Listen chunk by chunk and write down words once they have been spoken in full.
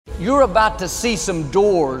You're about to see some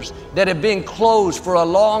doors that have been closed for a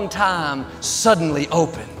long time suddenly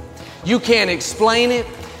open. You can't explain it.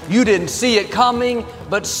 You didn't see it coming,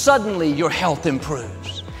 but suddenly your health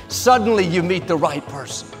improves. Suddenly you meet the right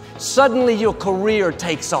person. Suddenly your career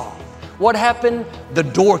takes off. What happened? The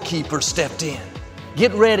doorkeeper stepped in.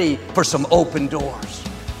 Get ready for some open doors.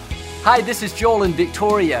 Hi, this is Joel and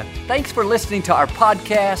Victoria. Thanks for listening to our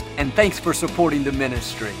podcast, and thanks for supporting the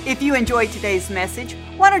ministry. If you enjoyed today's message,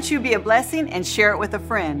 why don't you be a blessing and share it with a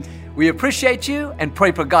friend? We appreciate you and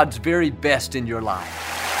pray for God's very best in your life.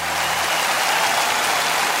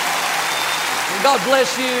 And God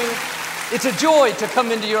bless you. It's a joy to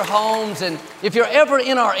come into your homes, and if you're ever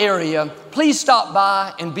in our area, please stop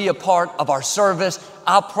by and be a part of our service.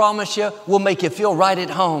 I promise you, we'll make you feel right at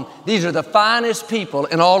home. These are the finest people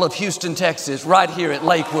in all of Houston, Texas, right here at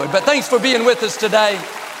Lakewood. But thanks for being with us today.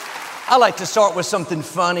 I like to start with something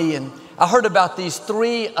funny, and I heard about these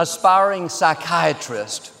three aspiring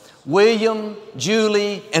psychiatrists, William,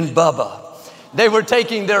 Julie, and Bubba. They were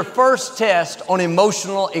taking their first test on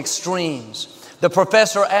emotional extremes. The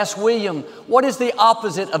professor asked William, "What is the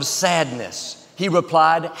opposite of sadness?" He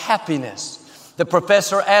replied, "Happiness." The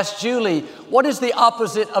professor asked Julie, "What is the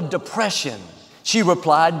opposite of depression?" She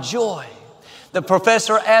replied, "Joy." The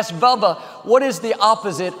professor asked Bubba, "What is the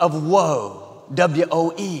opposite of woe?"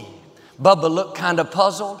 W-O-E. Bubba looked kind of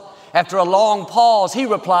puzzled. After a long pause, he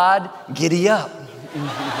replied, "Giddy up."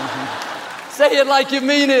 Say it like you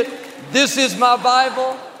mean it. This is my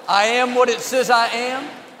Bible. I am what it says I am.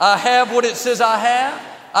 I have what it says I have.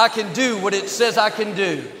 I can do what it says I can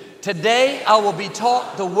do. Today, I will be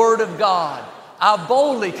taught the Word of God. I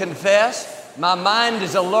boldly confess, my mind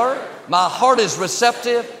is alert, my heart is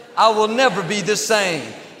receptive. I will never be the same.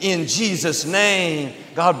 In Jesus' name,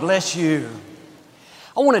 God bless you.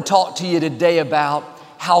 I want to talk to you today about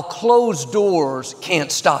how closed doors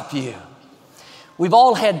can't stop you. We've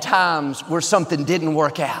all had times where something didn't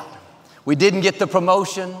work out. We didn't get the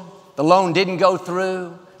promotion, the loan didn't go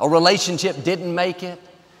through, a relationship didn't make it.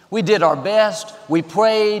 We did our best, we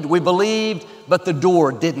prayed, we believed, but the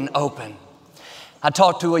door didn't open. I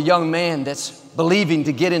talked to a young man that's believing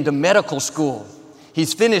to get into medical school.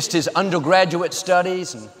 He's finished his undergraduate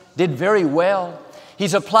studies and did very well.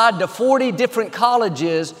 He's applied to 40 different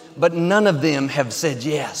colleges, but none of them have said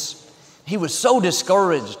yes. He was so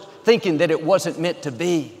discouraged, thinking that it wasn't meant to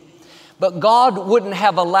be. But God wouldn't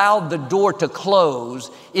have allowed the door to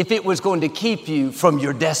close if it was going to keep you from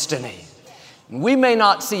your destiny. We may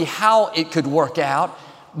not see how it could work out,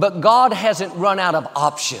 but God hasn't run out of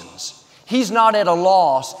options. He's not at a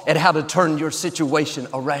loss at how to turn your situation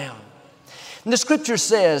around. And the scripture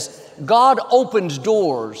says, God opens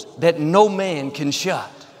doors that no man can shut,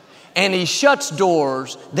 and He shuts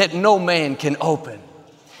doors that no man can open.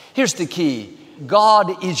 Here's the key.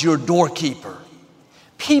 God is your doorkeeper.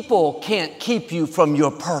 People can't keep you from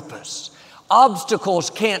your purpose. Obstacles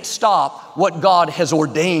can't stop what God has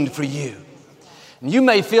ordained for you. And you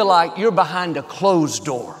may feel like you're behind a closed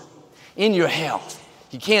door. In your health,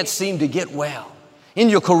 you can't seem to get well. In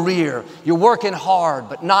your career, you're working hard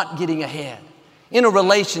but not getting ahead. In a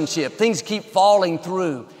relationship, things keep falling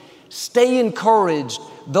through. Stay encouraged.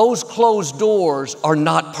 Those closed doors are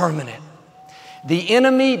not permanent. The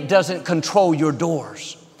enemy doesn't control your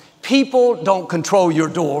doors. People don't control your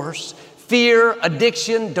doors. Fear,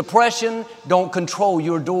 addiction, depression don't control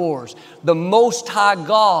your doors. The Most High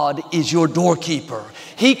God is your doorkeeper.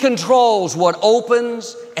 He controls what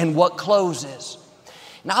opens and what closes.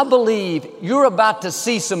 Now, I believe you're about to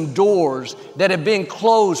see some doors that have been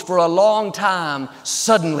closed for a long time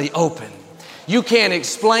suddenly open. You can't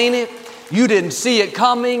explain it. You didn't see it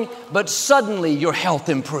coming, but suddenly your health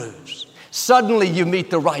improves. Suddenly you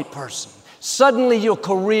meet the right person. Suddenly your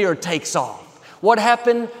career takes off. What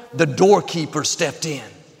happened? The doorkeeper stepped in.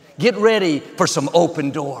 Get ready for some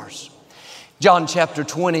open doors. John chapter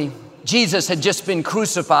 20, Jesus had just been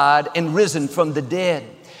crucified and risen from the dead.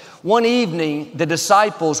 One evening, the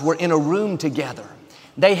disciples were in a room together.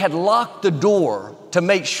 They had locked the door to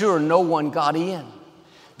make sure no one got in.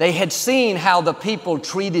 They had seen how the people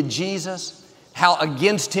treated Jesus, how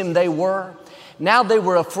against Him they were. Now they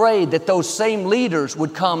were afraid that those same leaders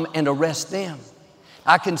would come and arrest them.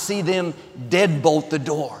 I can see them deadbolt the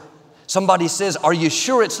door. Somebody says, "Are you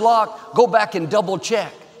sure it's locked? Go back and double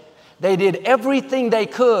check." They did everything they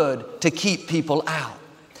could to keep people out.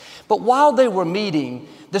 But while they were meeting,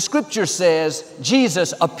 the scripture says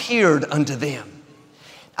Jesus appeared unto them.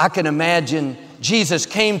 I can imagine Jesus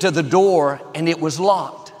came to the door and it was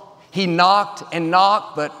locked. He knocked and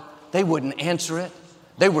knocked, but they wouldn't answer it.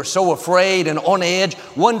 They were so afraid and on edge,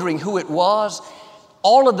 wondering who it was.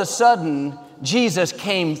 All of a sudden, Jesus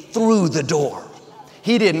came through the door.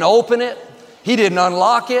 He didn't open it. He didn't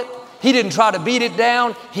unlock it. He didn't try to beat it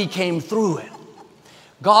down. He came through it.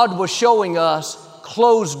 God was showing us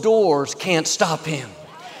closed doors can't stop Him.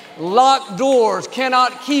 Locked doors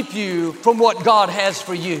cannot keep you from what God has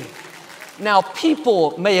for you. Now,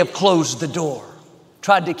 people may have closed the door,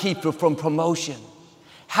 tried to keep you from promotion.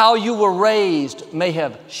 How you were raised may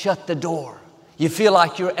have shut the door. You feel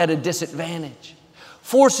like you're at a disadvantage.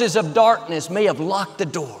 Forces of darkness may have locked the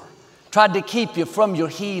door, tried to keep you from your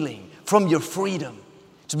healing, from your freedom.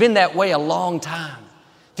 It's been that way a long time.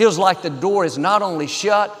 Feels like the door is not only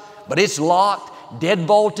shut, but it's locked,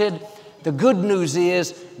 deadbolted. The good news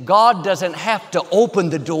is God doesn't have to open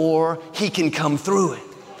the door. He can come through it.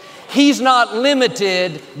 He's not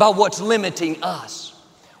limited by what's limiting us.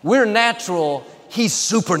 We're natural. He's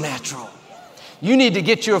supernatural. You need to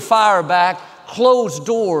get your fire back. Closed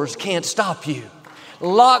doors can't stop you.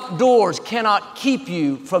 Locked doors cannot keep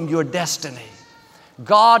you from your destiny.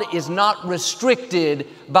 God is not restricted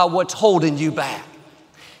by what's holding you back.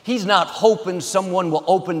 He's not hoping someone will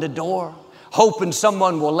open the door, hoping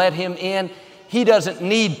someone will let Him in. He doesn't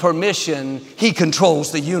need permission. He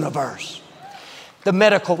controls the universe. The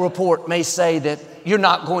medical report may say that you're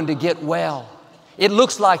not going to get well. It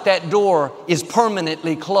looks like that door is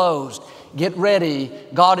permanently closed. Get ready.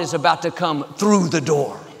 God is about to come through the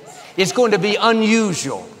door. It's going to be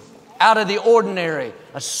unusual, out of the ordinary,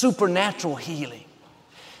 a supernatural healing.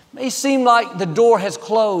 It may seem like the door has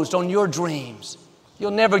closed on your dreams.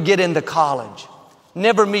 You'll never get into college,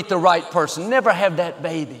 never meet the right person, never have that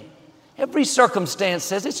baby. Every circumstance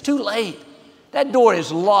says it's too late. That door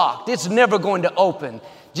is locked. It's never going to open.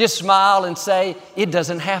 Just smile and say, it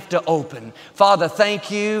doesn't have to open. Father, thank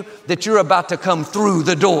you that you're about to come through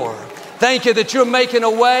the door. Thank you that you're making a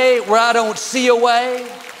way where I don't see a way.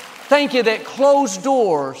 Thank you that closed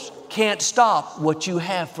doors can't stop what you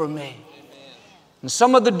have for me. And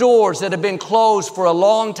some of the doors that have been closed for a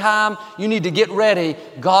long time, you need to get ready.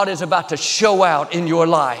 God is about to show out in your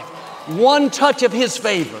life. One touch of His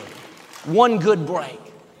favor, one good break,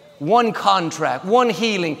 one contract, one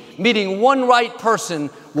healing, meeting one right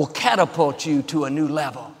person will catapult you to a new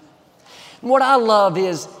level. And what I love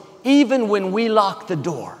is even when we lock the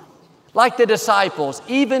door, like the disciples,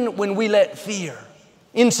 even when we let fear,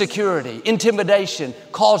 insecurity, intimidation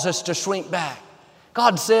cause us to shrink back,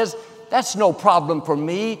 God says, that's no problem for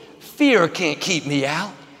me. Fear can't keep me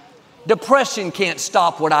out. Depression can't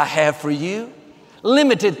stop what I have for you.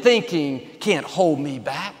 Limited thinking can't hold me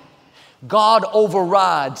back. God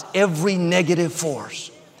overrides every negative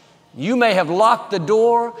force. You may have locked the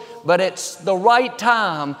door, but it's the right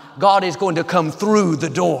time. God is going to come through the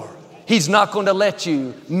door. He's not going to let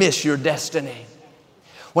you miss your destiny.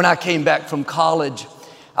 When I came back from college,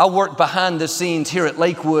 I worked behind the scenes here at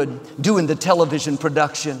Lakewood doing the television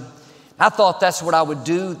production. I thought that's what I would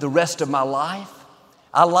do the rest of my life.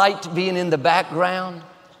 I liked being in the background.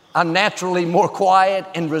 I'm naturally more quiet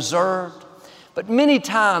and reserved. But many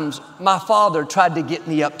times my father tried to get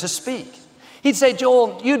me up to speak. He'd say,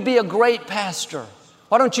 Joel, you'd be a great pastor.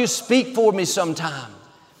 Why don't you speak for me sometime?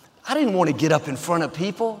 I didn't want to get up in front of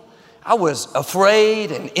people. I was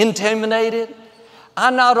afraid and intimidated. I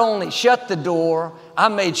not only shut the door, I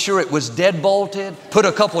made sure it was deadbolted, put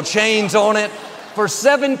a couple chains on it. For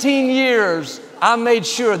 17 years, I made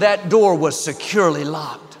sure that door was securely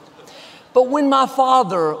locked. But when my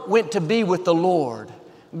father went to be with the Lord,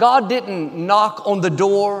 God didn't knock on the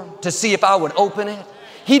door to see if I would open it.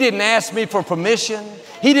 He didn't ask me for permission.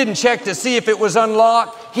 He didn't check to see if it was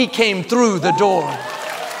unlocked. He came through the door.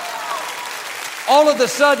 All of a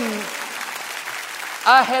sudden,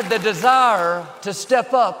 I had the desire to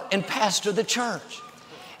step up and pastor the church.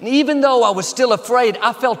 And even though I was still afraid,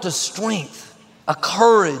 I felt a strength, a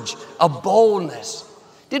courage, a boldness.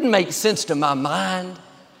 Didn't make sense to my mind.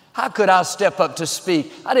 How could I step up to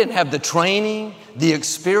speak? I didn't have the training, the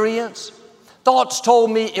experience. Thoughts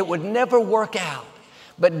told me it would never work out.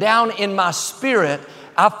 But down in my spirit,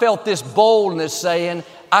 I felt this boldness saying,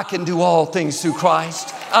 I can do all things through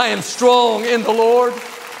Christ. I am strong in the Lord.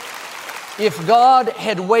 If God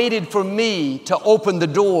had waited for me to open the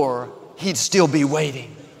door, He'd still be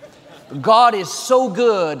waiting. God is so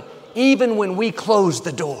good even when we close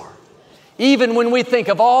the door. Even when we think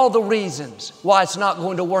of all the reasons why it's not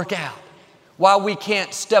going to work out, why we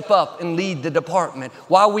can't step up and lead the department,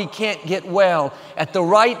 why we can't get well, at the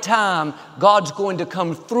right time, God's going to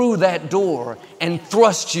come through that door and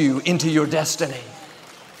thrust you into your destiny.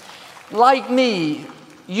 Like me,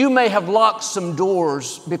 you may have locked some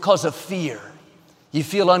doors because of fear. You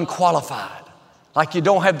feel unqualified, like you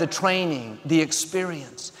don't have the training, the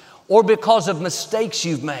experience, or because of mistakes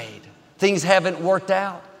you've made. Things haven't worked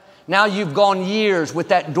out. Now you've gone years with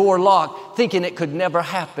that door locked, thinking it could never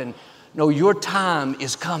happen. No, your time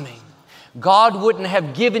is coming. God wouldn't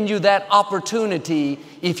have given you that opportunity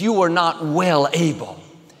if you were not well able.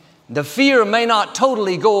 The fear may not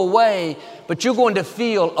totally go away, but you're going to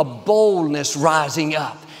feel a boldness rising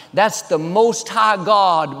up. That's the Most High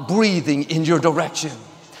God breathing in your direction.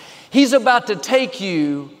 He's about to take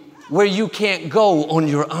you where you can't go on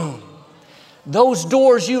your own. Those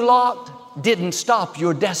doors you locked didn't stop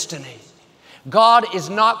your destiny. God is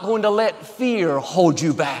not going to let fear hold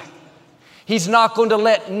you back. He's not going to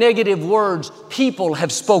let negative words people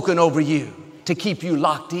have spoken over you to keep you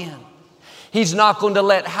locked in. He's not going to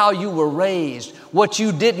let how you were raised, what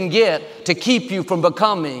you didn't get, to keep you from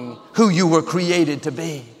becoming who you were created to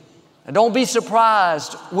be. Now, don't be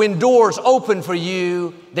surprised when doors open for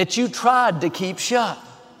you that you tried to keep shut.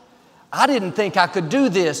 I didn't think I could do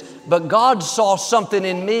this, but God saw something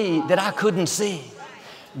in me that I couldn't see.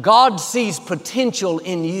 God sees potential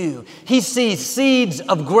in you. He sees seeds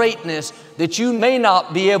of greatness that you may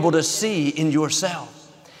not be able to see in yourself.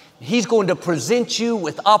 He's going to present you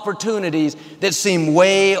with opportunities that seem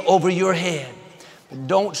way over your head. But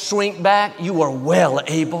don't shrink back. You are well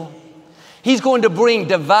able. He's going to bring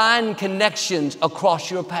divine connections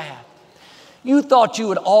across your path. You thought you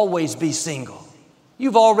would always be single.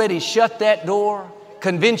 You've already shut that door,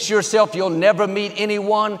 convinced yourself you'll never meet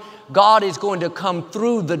anyone. God is going to come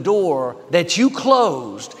through the door that you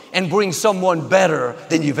closed and bring someone better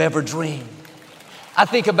than you've ever dreamed. I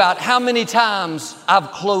think about how many times I've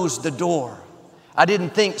closed the door. I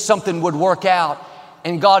didn't think something would work out,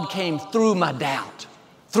 and God came through my doubt,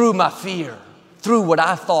 through my fear, through what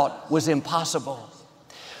I thought was impossible.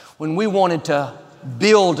 When we wanted to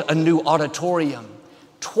build a new auditorium,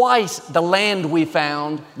 twice the land we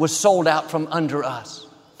found was sold out from under us.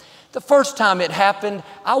 The first time it happened,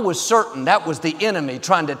 I was certain that was the enemy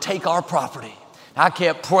trying to take our property. I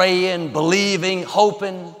kept praying, believing,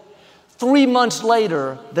 hoping. 3 months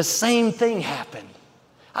later, the same thing happened.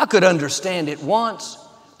 I could understand it once,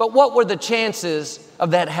 but what were the chances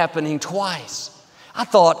of that happening twice? I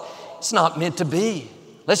thought, it's not meant to be.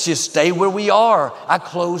 Let's just stay where we are. I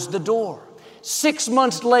closed the door. 6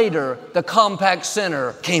 months later, the Compact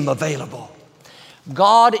Center came available.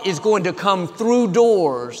 God is going to come through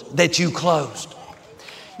doors that you closed.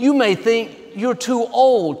 You may think you're too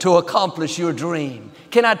old to accomplish your dream.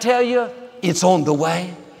 Can I tell you, it's on the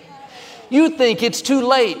way. You think it's too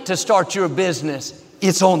late to start your business.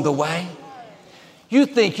 It's on the way. You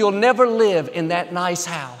think you'll never live in that nice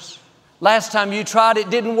house. Last time you tried,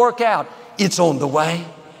 it didn't work out. It's on the way.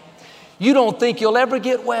 You don't think you'll ever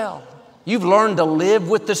get well. You've learned to live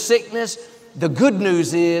with the sickness. The good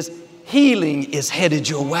news is healing is headed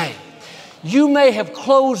your way. You may have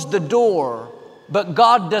closed the door, but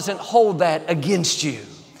God doesn't hold that against you.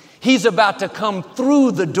 He's about to come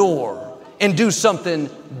through the door and do something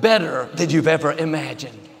better than you've ever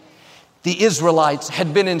imagined. The Israelites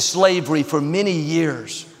had been in slavery for many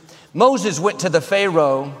years. Moses went to the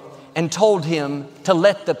Pharaoh and told him to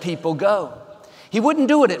let the people go. He wouldn't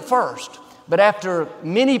do it at first, but after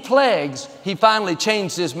many plagues, he finally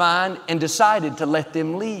changed his mind and decided to let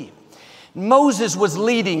them leave. Moses was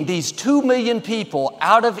leading these 2 million people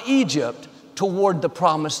out of Egypt toward the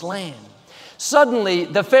promised land. Suddenly,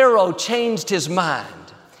 the Pharaoh changed his mind.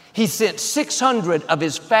 He sent 600 of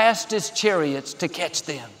his fastest chariots to catch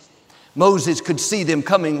them. Moses could see them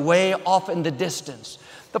coming way off in the distance.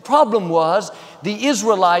 The problem was the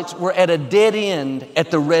Israelites were at a dead end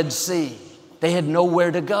at the Red Sea. They had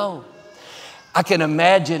nowhere to go. I can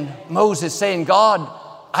imagine Moses saying, God,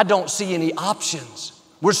 I don't see any options.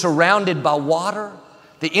 We're surrounded by water.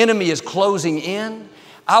 The enemy is closing in.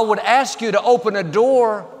 I would ask you to open a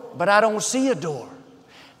door, but I don't see a door.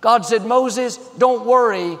 God said, Moses, don't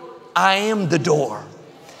worry, I am the door.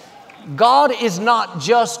 God is not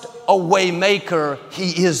just a way maker,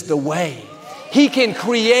 He is the way. He can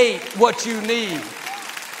create what you need.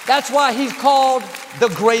 That's why He's called the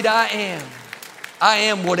great I am. I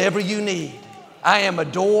am whatever you need. I am a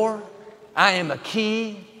door. I am a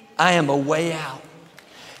key. I am a way out.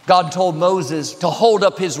 God told Moses to hold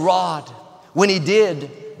up his rod. When he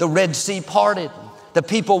did, the Red Sea parted. The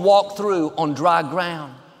people walked through on dry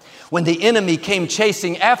ground. When the enemy came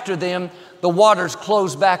chasing after them, the waters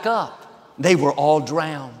closed back up. They were all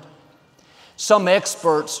drowned. Some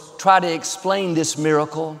experts try to explain this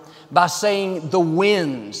miracle by saying the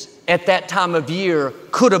winds at that time of year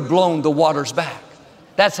could have blown the waters back.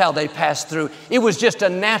 That's how they passed through. It was just a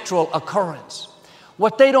natural occurrence.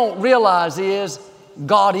 What they don't realize is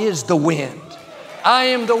God is the wind. I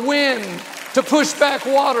am the wind to push back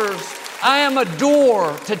waters. I am a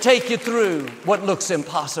door to take you through what looks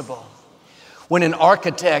impossible. When an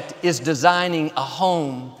architect is designing a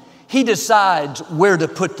home, he decides where to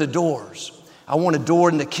put the doors. I want a door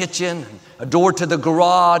in the kitchen, a door to the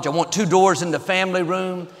garage. I want 2 doors in the family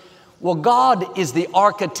room. Well, God is the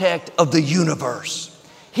architect of the universe.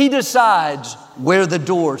 He decides where the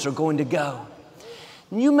doors are going to go.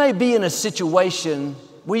 You may be in a situation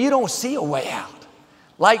where you don't see a way out.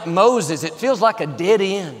 Like Moses, it feels like a dead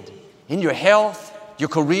end in your health, your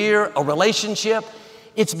career, a relationship.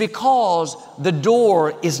 It's because the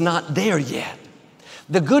door is not there yet.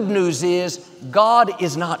 The good news is God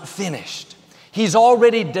is not finished. He's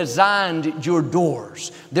already designed your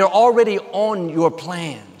doors. They're already on your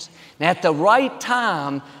plans. And at the right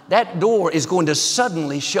time, that door is going to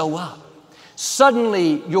suddenly show up.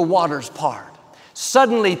 Suddenly your waters part.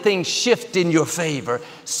 Suddenly things shift in your favor.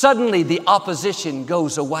 Suddenly the opposition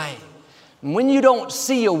goes away. And when you don't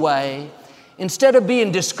see a way, instead of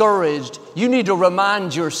being discouraged, you need to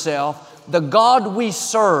remind yourself the God we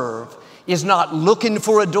serve is not looking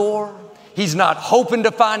for a door. He's not hoping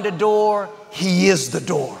to find a door. He is the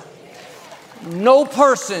door. No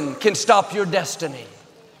person can stop your destiny.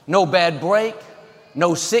 No bad break,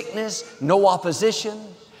 no sickness, no opposition.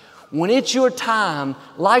 When it's your time,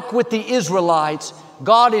 like with the Israelites,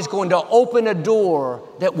 God is going to open a door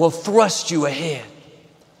that will thrust you ahead.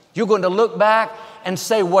 You're going to look back and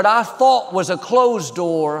say, what I thought was a closed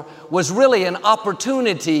door was really an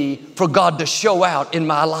opportunity for God to show out in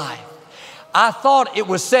my life. I thought it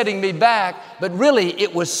was setting me back, but really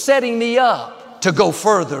it was setting me up to go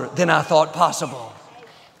further than I thought possible.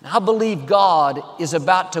 And I believe God is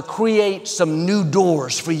about to create some new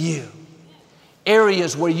doors for you.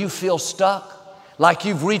 Areas where you feel stuck, like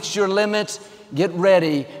you've reached your limits, get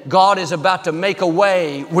ready. God is about to make a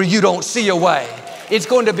way where you don't see a way. It's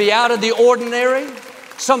going to be out of the ordinary,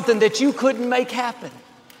 something that you couldn't make happen.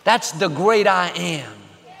 That's the great I am.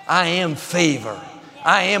 I am favor.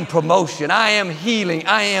 I am promotion. I am healing.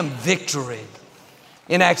 I am victory.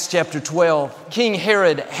 In Acts chapter 12, King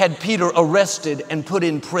Herod had Peter arrested and put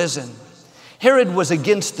in prison. Herod was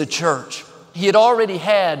against the church. He had already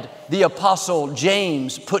had the apostle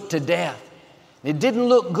James put to death. It didn't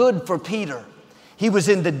look good for Peter. He was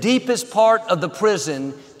in the deepest part of the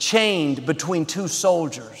prison, chained between 2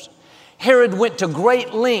 soldiers. Herod went to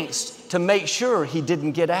great lengths to make sure he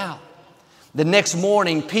didn't get out. The next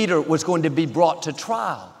morning, Peter was going to be brought to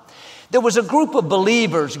trial. There was a group of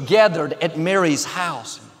believers gathered at Mary's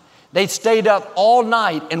house. They stayed up all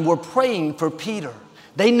night and were praying for Peter.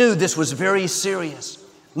 They knew this was very serious.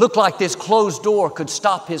 Looked like this closed door could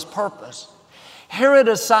stop his purpose. Herod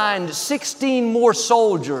assigned 16 more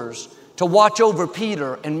soldiers to watch over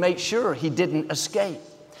Peter and make sure he didn't escape.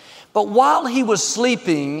 But while he was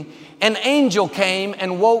sleeping, an angel came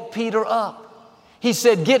and woke Peter up. He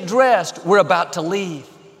said, "Get dressed, we're about to leave."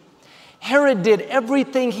 Herod did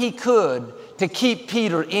everything he could to keep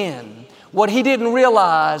Peter in. What he didn't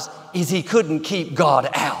realize is he couldn't keep God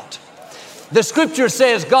out. The scripture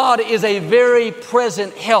says God is a very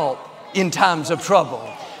present help in times of trouble.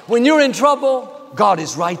 When you're in trouble, God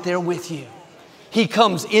is right there with you. He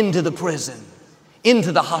comes into the prison,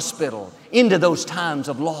 into the hospital, into those times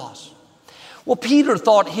of loss. Well, Peter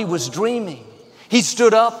thought he was dreaming. He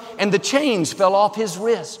stood up and the chains fell off his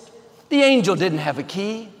wrist. The angel didn't have a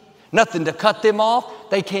key, nothing to cut them off.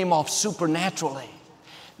 They came off supernaturally.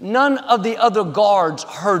 None of the other guards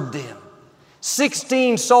heard them.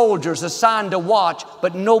 16 soldiers assigned to watch,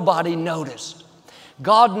 but nobody noticed.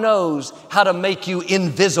 God knows how to make you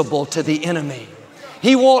invisible to the enemy.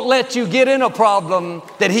 He won't let you get in a problem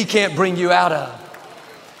that he can't bring you out of.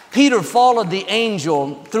 Peter followed the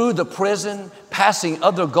angel through the prison, passing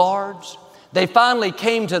other guards. They finally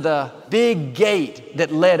came to the big gate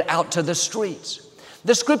that led out to the streets.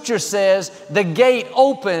 The scripture says the gate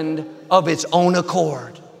opened of its own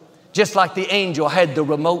accord, just like the angel had the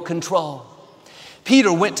remote control.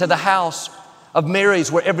 Peter went to the house of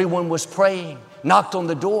Mary's where everyone was praying, knocked on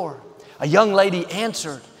the door. A young lady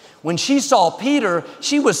answered. When she saw Peter,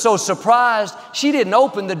 she was so surprised, she didn't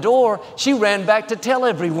open the door. She ran back to tell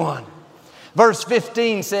everyone. Verse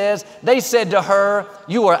 15 says, they said to her,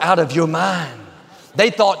 "You are out of your mind."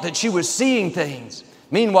 They thought that she was seeing things.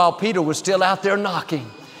 Meanwhile, Peter was still out there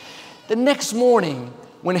knocking. The next morning,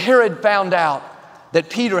 when Herod found out that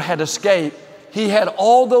Peter had escaped, he had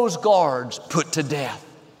all those guards put to death.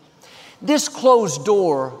 This closed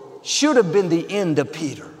door should have been the end of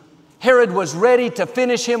Peter. Herod was ready to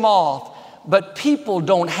finish him off, but people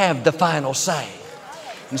don't have the final say.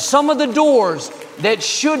 And some of the doors that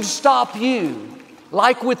should stop you,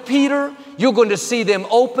 like with Peter, you're going to see them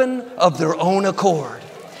open of their own accord.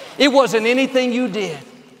 It wasn't anything you did.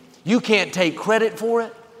 You can't take credit for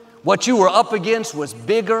it. What you were up against was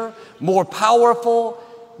bigger, more powerful,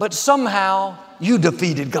 but somehow you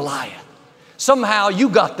defeated Goliath. Somehow you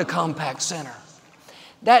got the compact center.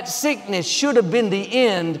 That sickness should have been the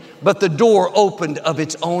end, but the door opened of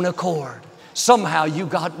its own accord. Somehow you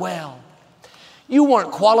got well. You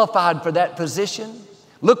weren't qualified for that position.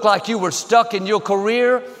 Looked like you were stuck in your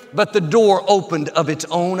career, but the door opened of its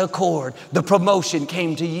own accord. The promotion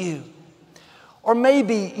came to you. Or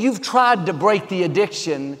maybe you've tried to break the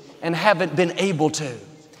addiction and haven't been able to.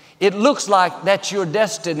 It looks like that's your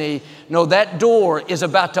destiny. No, that door is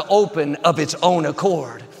about to open of its own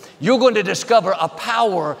accord. You're going to discover a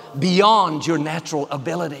power beyond your natural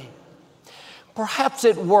ability. Perhaps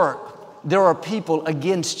at work, there are people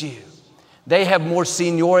against you. They have more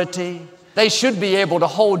seniority. They should be able to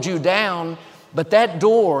hold you down, but that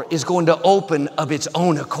door is going to open of its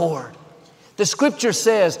own accord. The scripture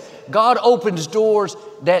says God opens doors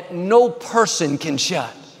that no person can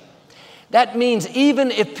shut. That means even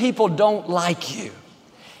if people don't like you,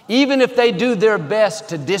 even if they do their best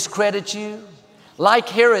to discredit you, like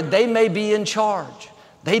Herod, they may be in charge.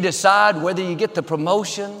 They decide whether you get the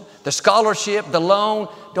promotion, the scholarship, the loan.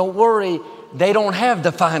 Don't worry, they don't have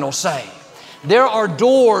the final say. There are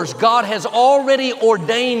doors God has already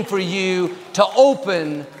ordained for you to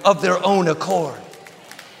open of their own accord.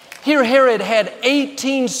 Here Herod had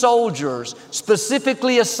 18 soldiers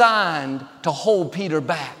specifically assigned to hold Peter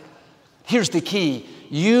back. Here's the key.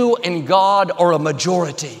 You and God are a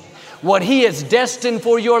majority. What He has destined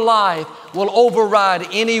for your life will override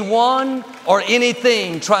anyone or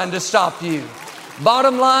anything trying to stop you.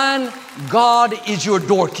 Bottom line, God is your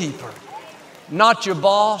doorkeeper. Not your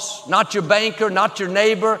boss, not your banker, not your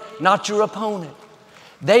neighbor, not your opponent.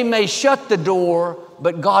 They may shut the door,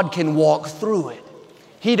 but God can walk through it.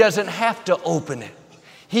 He doesn't have to open it.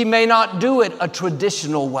 He may not do it a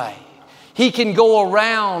traditional way. He can go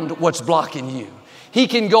around what's blocking you. He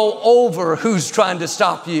can go over who's trying to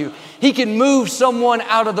stop you. He can move someone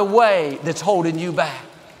out of the way that's holding you back.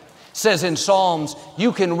 It says in Psalms,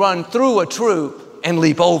 you can run through a troop and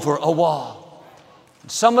leap over a wall.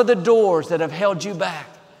 Some of the doors that have held you back,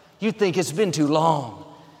 you think it's been too long.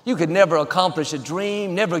 You could never accomplish a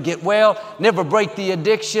dream, never get well, never break the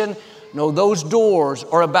addiction. No, those doors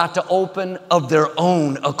are about to open of their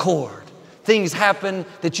own accord. Things happen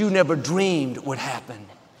that you never dreamed would happen.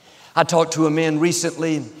 I talked to a man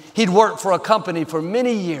recently. He'd worked for a company for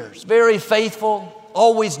many years, very faithful,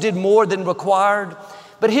 always did more than required,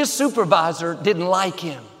 but his supervisor didn't like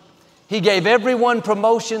him. He gave everyone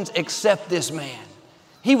promotions except this man.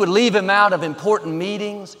 He would leave him out of important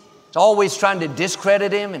meetings. He's always trying to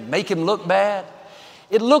discredit him and make him look bad.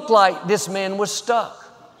 It looked like this man was stuck,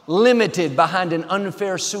 limited behind an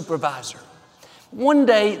unfair supervisor. One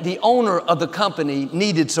day, the owner of the company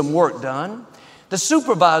needed some work done. The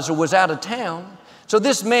supervisor was out of town, so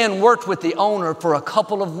this man worked with the owner for a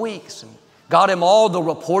couple of weeks and got him all the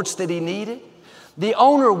reports that he needed. The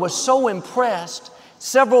owner was so impressed,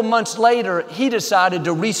 several months later, he decided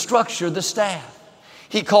to restructure the staff.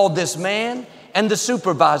 He called this man and the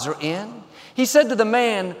supervisor in. He said to the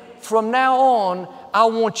man, from now on, I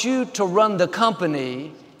want you to run the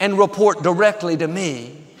company and report directly to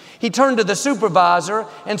me. He turned to the supervisor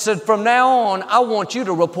and said, from now on, I want you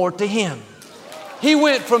to report to him. He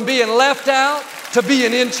went from being left out to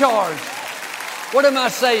being in charge. What am I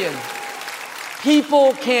saying?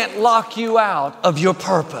 People can't lock you out of your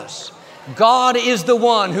purpose. God is the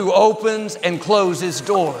one who opens and closes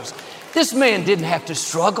doors. This man didn't have to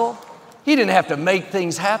struggle. He didn't have to make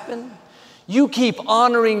things happen. You keep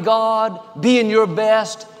honoring God, being your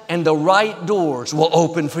best, and the right doors will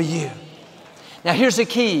open for you. Now here's the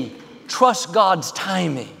key. Trust God's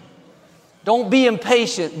timing. Don't be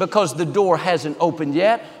impatient because the door hasn't opened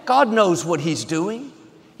yet. God knows what He's doing.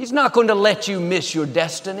 He's not going to let you miss your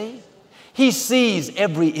destiny. He sees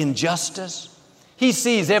every injustice. He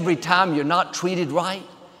sees every time you're not treated right.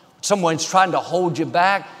 Someone's trying to hold you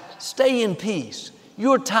back. Stay in peace.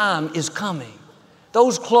 Your time is coming.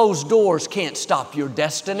 Those closed doors can't stop your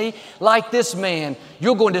destiny. Like this man,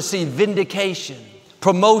 you're going to see vindication,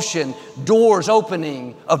 promotion, doors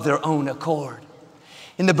opening of their own accord.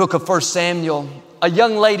 In the book of 1 Samuel, a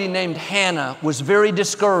young lady named Hannah was very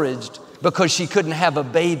discouraged because she couldn't have a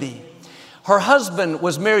baby. Her husband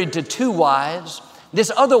was married to 2 wives.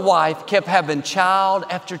 This other wife kept having child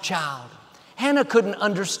after child. Hannah couldn't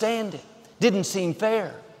understand it. Didn't seem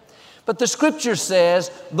fair. But the scripture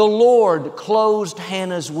says the Lord closed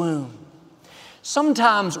Hannah's womb.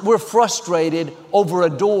 Sometimes we're frustrated over a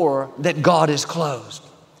door that God has closed.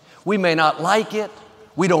 We may not like it.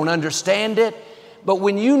 We don't understand it. But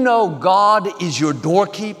when you know God is your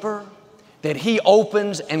doorkeeper, that He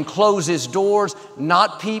opens and closes doors,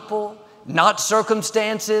 not people, not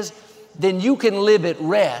circumstances, then you can live at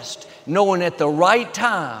rest, knowing at the right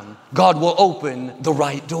time, God will open the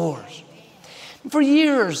right doors. For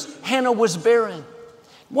years, Hannah was barren.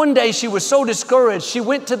 One day she was so discouraged, she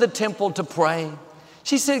went to the temple to pray.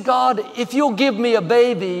 She said, God, if you'll give me a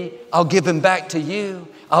baby, I'll give him back to you.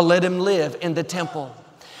 I'll let him live in the temple.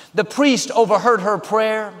 The priest overheard her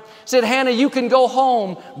prayer, said, Hannah, you can go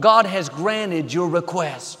home. God has granted your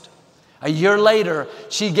request. A year later,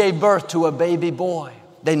 she gave birth to a baby boy.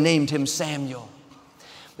 They named him Samuel.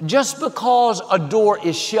 Just because a door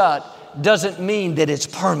is shut doesn't mean that it's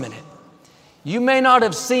permanent. You may not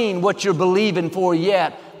have seen what you're believing for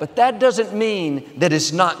yet, but that doesn't mean that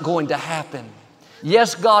it's not going to happen.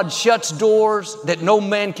 Yes, God shuts doors that no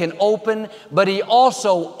man can open, but He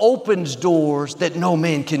also opens doors that no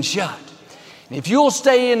man can shut. And if you'll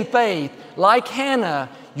stay in faith, like Hannah,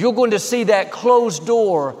 you're going to see that closed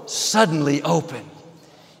door suddenly open.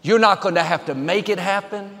 You're not going to have to make it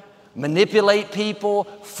happen, manipulate people,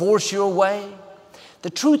 force your way. The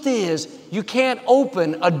truth is, you can't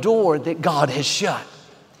open a door that God has shut.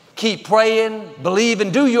 Keep praying, believe,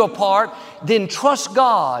 and do your part, then trust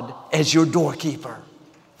God as your doorkeeper.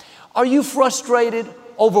 Are you frustrated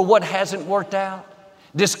over what hasn't worked out?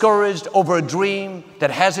 Discouraged over a dream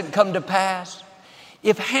that hasn't come to pass?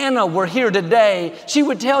 If Hannah were here today, she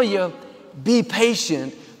would tell you, be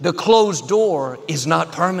patient. The closed door is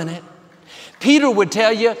not permanent. Peter would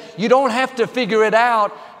tell you, you don't have to figure it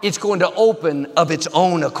out. It's going to open of its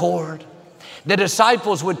own accord. The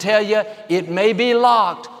disciples would tell you, it may be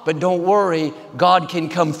locked, but don't worry, God can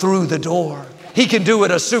come through the door. He can do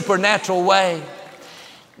it a supernatural way.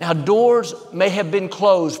 Now, doors may have been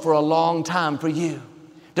closed for a long time for you.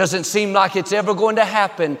 Doesn't seem like it's ever going to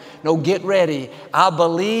happen. No, get ready. I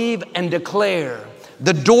believe and declare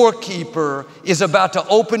the doorkeeper is about to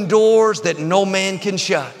open doors that no man can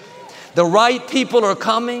shut. The right people are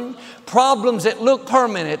coming. Problems that look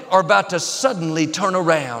permanent are about to suddenly turn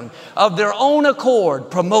around. Of their own accord,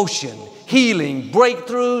 promotion, healing,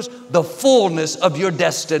 breakthroughs, the fullness of your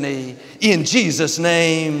destiny in Jesus'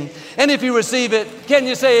 name. And if you receive it, can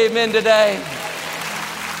you say amen today?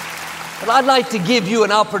 Well, I'd like to give you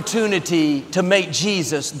an opportunity to make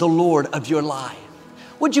Jesus the Lord of your life.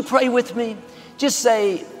 Would you pray with me? Just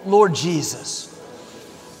say, Lord Jesus,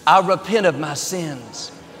 I repent of my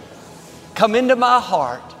sins. Come into my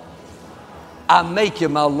heart. I make you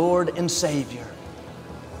my Lord and Savior.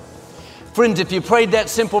 Friends, if you prayed that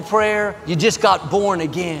simple prayer, you just got born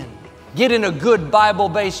again. Get in a good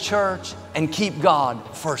Bible-based church and keep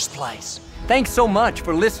God first place. Thanks so much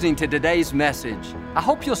for listening to today's message. I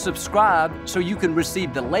hope you'll subscribe so you can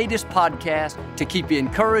receive the latest podcast to keep you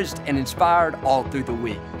encouraged and inspired all through the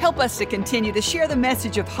week. Help us to continue to share the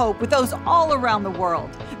message of hope with those all around the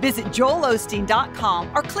world. Visit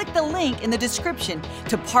joelosteen.com or click the link in the description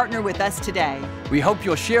to partner with us today. We hope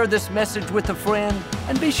you'll share this message with a friend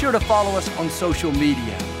and be sure to follow us on social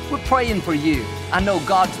media. We're praying for you. I know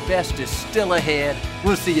God's best is still ahead.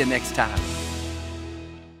 We'll see you next time.